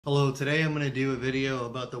Hello, today I'm going to do a video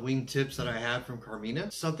about the wingtips that I have from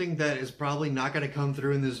Carmina. Something that is probably not going to come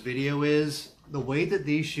through in this video is the way that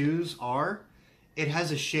these shoes are, it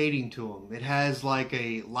has a shading to them. It has like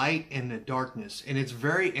a light and a darkness, and it's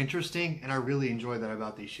very interesting, and I really enjoy that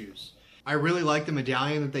about these shoes. I really like the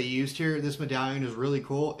medallion that they used here. This medallion is really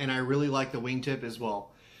cool, and I really like the wingtip as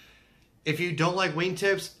well. If you don't like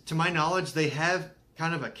wingtips, to my knowledge, they have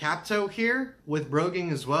kind of a cap toe here with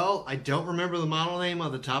broguing as well. I don't remember the model name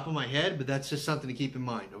on the top of my head, but that's just something to keep in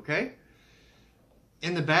mind, okay?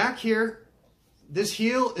 In the back here, this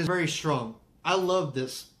heel is very strong. I love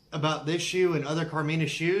this about this shoe and other Carmina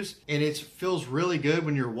shoes, and it feels really good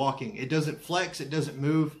when you're walking. It doesn't flex, it doesn't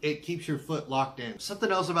move, it keeps your foot locked in.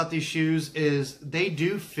 Something else about these shoes is they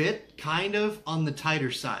do fit kind of on the tighter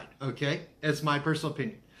side, okay? It's my personal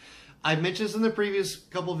opinion. I mentioned this in the previous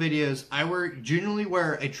couple videos. I generally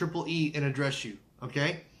wear a triple E in a dress shoe,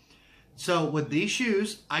 okay? So with these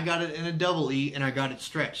shoes, I got it in a double E and I got it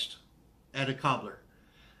stretched at a cobbler.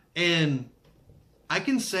 And I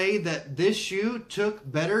can say that this shoe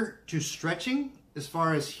took better to stretching as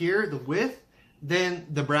far as here, the width, than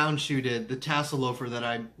the brown shoe did, the tassel loafer that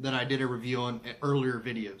I did a review on in earlier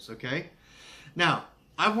videos, okay? Now,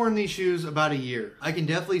 I've worn these shoes about a year. I can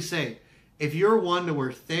definitely say, if you're one to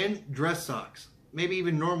wear thin dress socks, maybe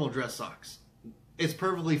even normal dress socks, it's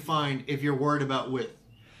perfectly fine if you're worried about width.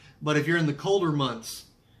 But if you're in the colder months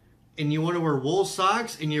and you want to wear wool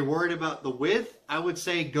socks and you're worried about the width, I would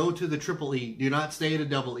say go to the triple E. Do not stay at a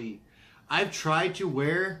double E. I've tried to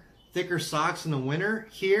wear thicker socks in the winter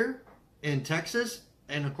here in Texas,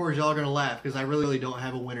 and of course y'all are going to laugh because I really don't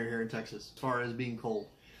have a winter here in Texas as far as being cold.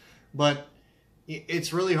 But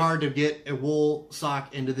it's really hard to get a wool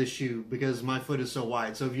sock into this shoe because my foot is so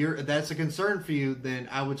wide. So if that's a concern for you, then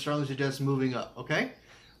I would strongly suggest moving up, okay?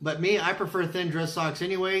 But me, I prefer thin dress socks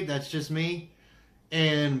anyway. That's just me.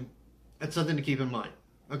 And that's something to keep in mind.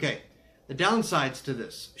 Okay, the downsides to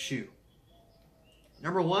this shoe.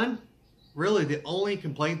 Number one, really the only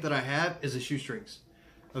complaint that I have is the shoestrings.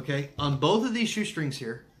 Okay, on both of these shoestrings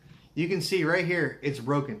here, you can see right here, it's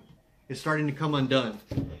broken. It's starting to come undone.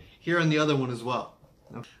 Here on the other one as well.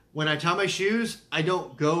 When I tie my shoes, I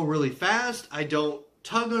don't go really fast. I don't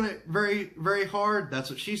tug on it very hard.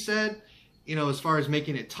 That's what she said. You know, as far as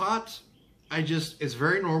making it taut, it's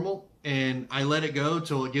very normal, and I let it go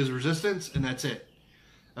till it gives resistance, and that's it.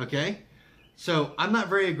 Okay? So I'm not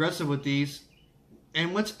very aggressive with these.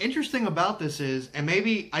 And what's interesting about this is, and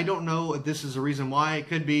maybe I don't know if this is the reason why, it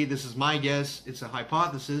could be, this is my guess, it's a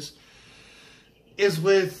hypothesis, is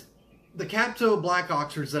with the cap toe black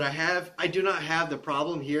Oxfords that I have, I do not have the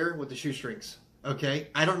problem here with the shoestrings. Okay,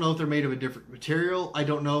 I don't know if they're made of a different material. I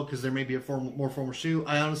don't know because there may be a more formal shoe.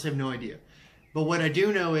 I honestly have no idea. But what I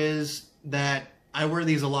do know is that I wear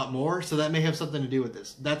these a lot more, so that may have something to do with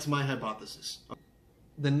this. That's my hypothesis.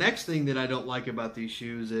 The next thing that I don't like about these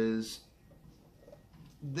shoes is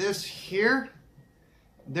this here.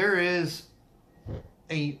 There is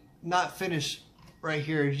a not finished right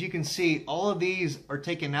here. As you can see, all of these are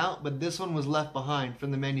taken out, but this one was left behind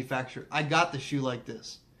from the manufacturer. I got the shoe like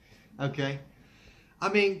this. Okay? I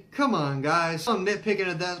mean, come on, guys. I'm nitpicking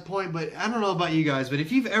at that point, but I don't know about you guys, but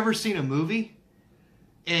if you've ever seen a movie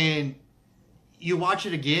and you watch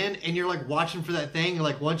it again and you're like watching for that thing,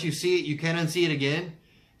 like once you see it, you can't unsee it again,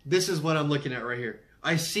 this is what I'm looking at right here.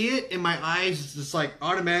 I see it in my eyes, it's just like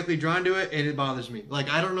automatically drawn to it, and it bothers me.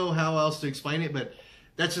 Like, I don't know how else to explain it, but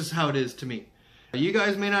that's just how it is to me. You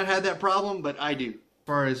guys may not have that problem, but I do. As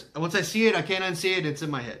far as, once I see it, I can't unsee it, it's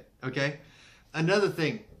in my head, okay? Another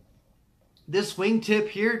thing, this wingtip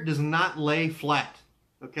here does not lay flat,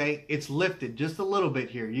 okay? It's lifted just a little bit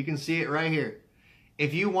here. You can see it right here.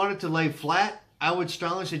 If you want it to lay flat, I would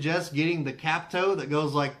strongly suggest getting the cap toe that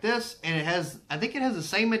goes like this, and it has, I think it has the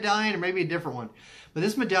same medallion or maybe a different one. But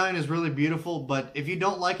this medallion is really beautiful, but if you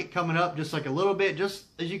don't like it coming up just like a little bit, just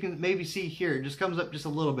as you can maybe see here, it just comes up just a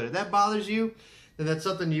little bit. If that bothers you, then that's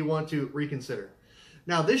something you want to reconsider.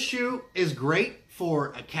 Now, this shoe is great for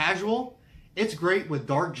a casual. It's great with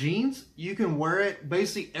dark jeans. You can wear it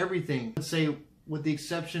basically everything. Let's say with the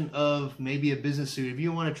exception of maybe a business suit. If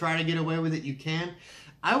you want to try to get away with it, you can.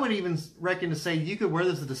 I would even reckon to say you could wear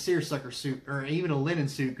this as a seersucker suit or even a linen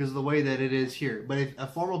suit because of the way that it is here. But if a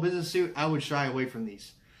formal business suit, I would shy away from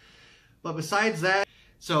these. But besides that,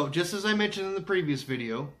 so just as I mentioned in the previous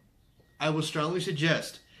video, I would strongly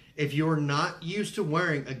suggest if you're not used to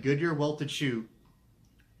wearing a Goodyear welted shoe,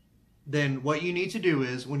 then what you need to do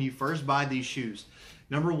is when you first buy these shoes,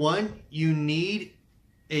 number one, you need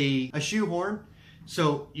a shoe horn.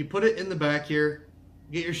 So you put it in the back here.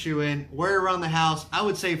 get your shoe in, wear it around the house. I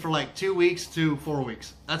would say for like 2 weeks to 4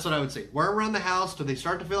 weeks. That's what I would say. Wear it around the house till they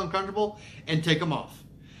start to feel uncomfortable and take them off.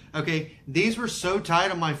 Okay, these were so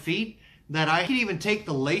tight on my feet that I could even take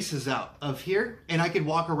the laces out of here and I could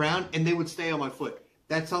walk around and they would stay on my foot.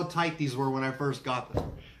 That's how tight these were when I first got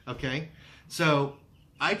them. Okay, so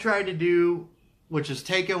I tried to do, which is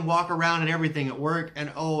take them, walk around and everything at work,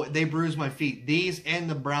 and oh, they bruised my feet. These and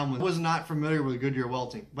the brown ones. I was not familiar with Goodyear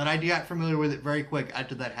welting, but I got familiar with it very quick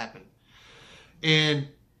after that happened. And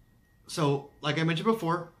so, like I mentioned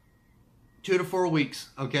before, 2 to 4 weeks,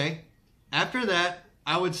 okay? After that,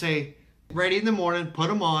 I would say, ready in the morning, put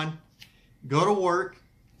them on, go to work,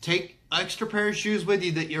 take extra pair of shoes with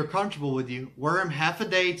you that you're comfortable with you, wear them half a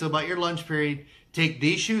day till about your lunch period, take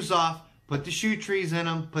these shoes off, put the shoe trees in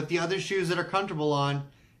them, put the other shoes that are comfortable on,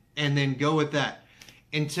 and then go with that.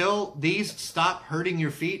 Until these stop hurting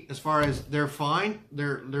your feet, as far as they're fine,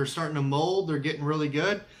 they're starting to mold, they're getting really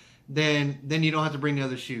good, then you don't have to bring the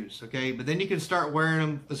other shoes, okay? But then you can start wearing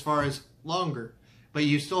them as far as longer. But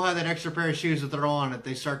you still have that extra pair of shoes that they're on if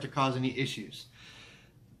they start to cause any issues.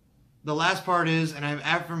 The last part is, and I've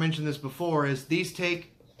aforementioned this before, is these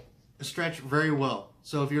take a stretch very well.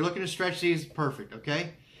 So if you're looking to stretch these, perfect,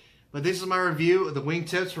 okay? But this is my review of the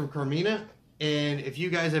wingtips from Carmina. And if you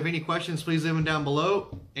guys have any questions, please leave them down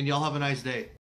below. And y'all have a nice day.